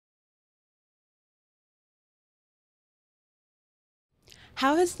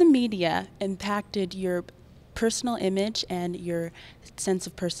How has the media impacted your personal image and your sense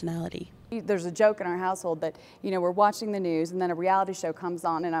of personality? There's a joke in our household that, we're watching the news and then a reality show comes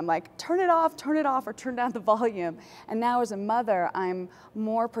on and I'm like, turn it off, or turn down the volume. And now as a mother, I'm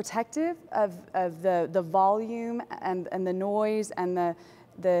more protective of the volume and the noise and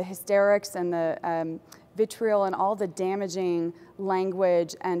the hysterics and the vitriol and all the damaging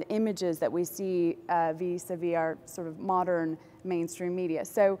language and images that we see vis-a-vis our sort of modern mainstream media.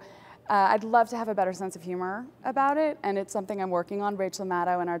 So I'd love to have a better sense of humor about it, and it's something I'm working on. Rachel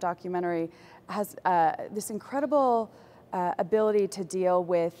Maddow in our documentary has this incredible ability to deal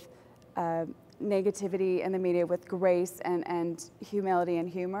with negativity in the media with grace and humility and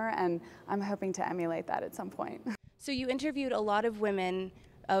humor, and I'm hoping to emulate that at some point. So you interviewed a lot of women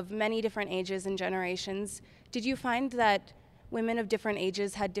of many different ages and generations. Did you find that women of different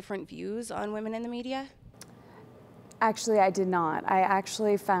ages had different views on women in the media? Actually, I did not. I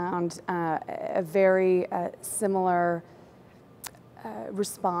actually found a very similar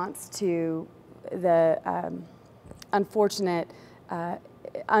response to the unfortunate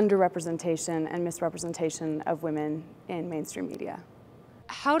underrepresentation and misrepresentation of women in mainstream media.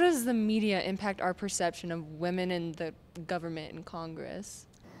 How does the media impact our perception of women in the government and Congress?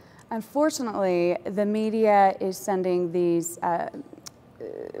 Unfortunately, the media is sending these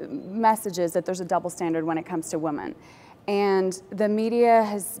messages that there's a double standard when it comes to women. And the media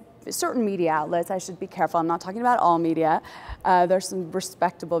has, certain media outlets, I should be careful, I'm not talking about all media, there's some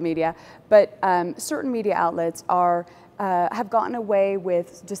respectable media, but certain media outlets have gotten away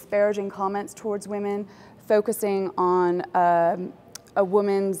with disparaging comments towards women, focusing on a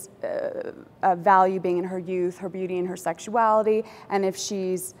woman's value being in her youth, her beauty and her sexuality, and if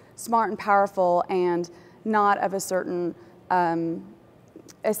she's smart and powerful and not of a certain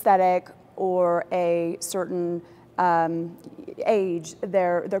aesthetic or a certain age,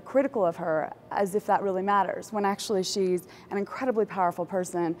 they're critical of her as if that really matters, when actually she's an incredibly powerful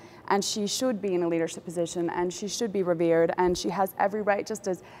person and she should be in a leadership position and she should be revered and she has every right, just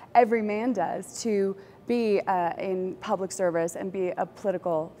as every man does, to be in public service and be a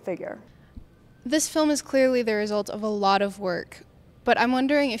political figure. This film is clearly the result of a lot of work, but I'm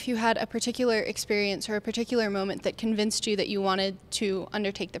wondering if you had a particular experience or a particular moment that convinced you that you wanted to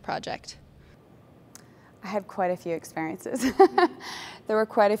undertake the project. I had quite a few experiences. There were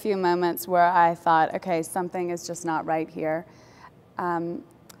quite a few moments where I thought, okay, something is just not right here.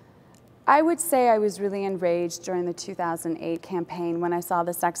 I would say I was really enraged during the 2008 campaign when I saw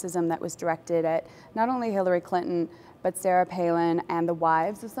the sexism that was directed at not only Hillary Clinton, but Sarah Palin and the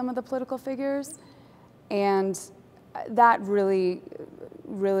wives of some of the political figures. And that really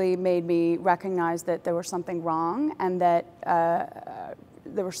made me recognize that there was something wrong and that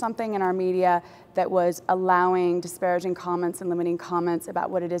there was something in our media that was allowing disparaging comments and limiting comments about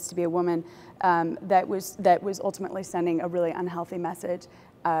what it is to be a woman that was ultimately sending a really unhealthy message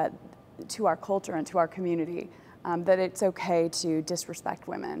to our culture and to our community, that it's okay to disrespect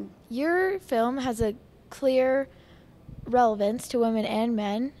women. Your film has a clear relevance to women and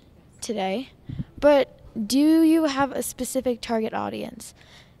men today, but do you have a specific target audience,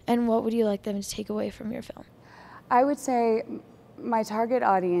 and what would you like them to take away from your film? I would say my target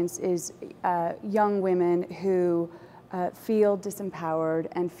audience is young women who feel disempowered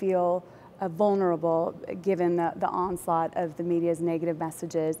and feel vulnerable given the onslaught of the media's negative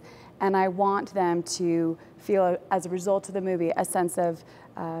messages. And I want them to feel, as a result of the movie, a sense of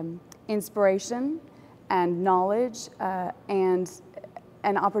inspiration and knowledge and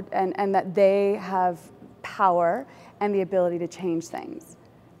that they have power and the ability to change things,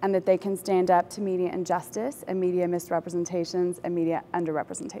 and that they can stand up to media injustice and media misrepresentations and media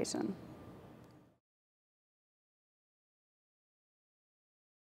underrepresentation.